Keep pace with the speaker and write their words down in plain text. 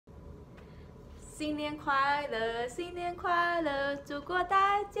新年快乐，新年快乐，祝过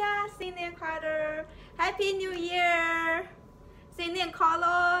大家新年快乐 ，Happy New Year， 新年快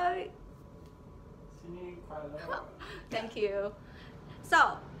乐。新年快乐。Thank you.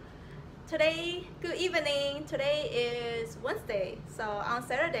 So, today, good evening. Today is Wednesday. So on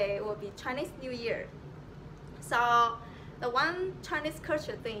Saturday will be Chinese New Year. So the one Chinese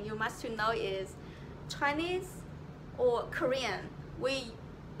culture thing you must to know is Chinese or Korean. We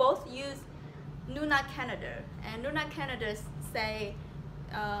both use Lunar calendar, and Lunar calendar say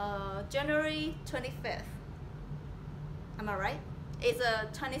January 25th. Am I right? It's a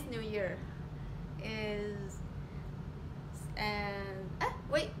Chinese New Year.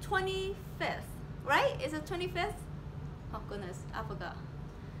 Wait, 25th, right? Is it 25th? Oh goodness, I forgot.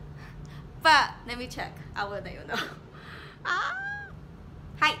 But let me check. I will let you know.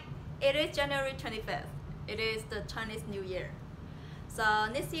 Hi, it is January 25th. It is the Chinese New Year. So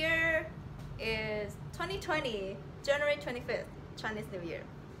this year is 2020, January 25th, Chinese New Year.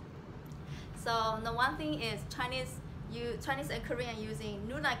 So the one thing is Chinese and Korean using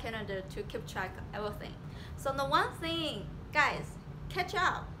lunar calendar to keep track of everything. So the one thing, guys, catch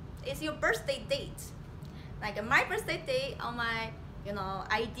up. It's your birthday date. Like my birthday date on my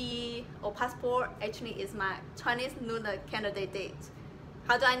ID or passport actually is my Chinese lunar calendar date.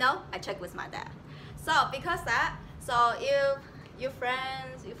 How do I know? I check with my dad. So because that, so if your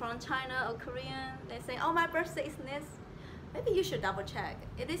friends, you're from China or Korean, they say, oh, my birthday is this, maybe you should double check.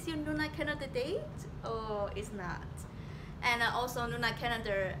 It is your lunar calendar date or it's not. And also lunar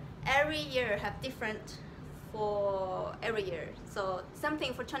calendar every year have different for every year. So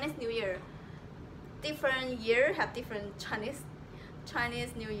something for Chinese New Year, different year have different Chinese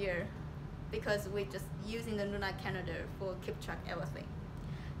New Year because we're just using the lunar calendar for keep track everything.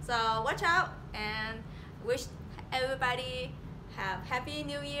 So watch out and wish everybody have Happy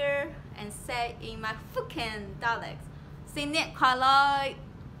New Year and say in my Hokkien dialect, 新年快乐.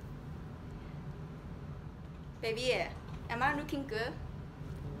 Baby, am I looking good?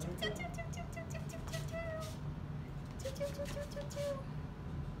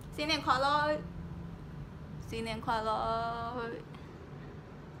 新年快乐，新年快乐，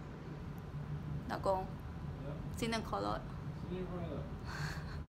老公，新年快乐。新年快乐。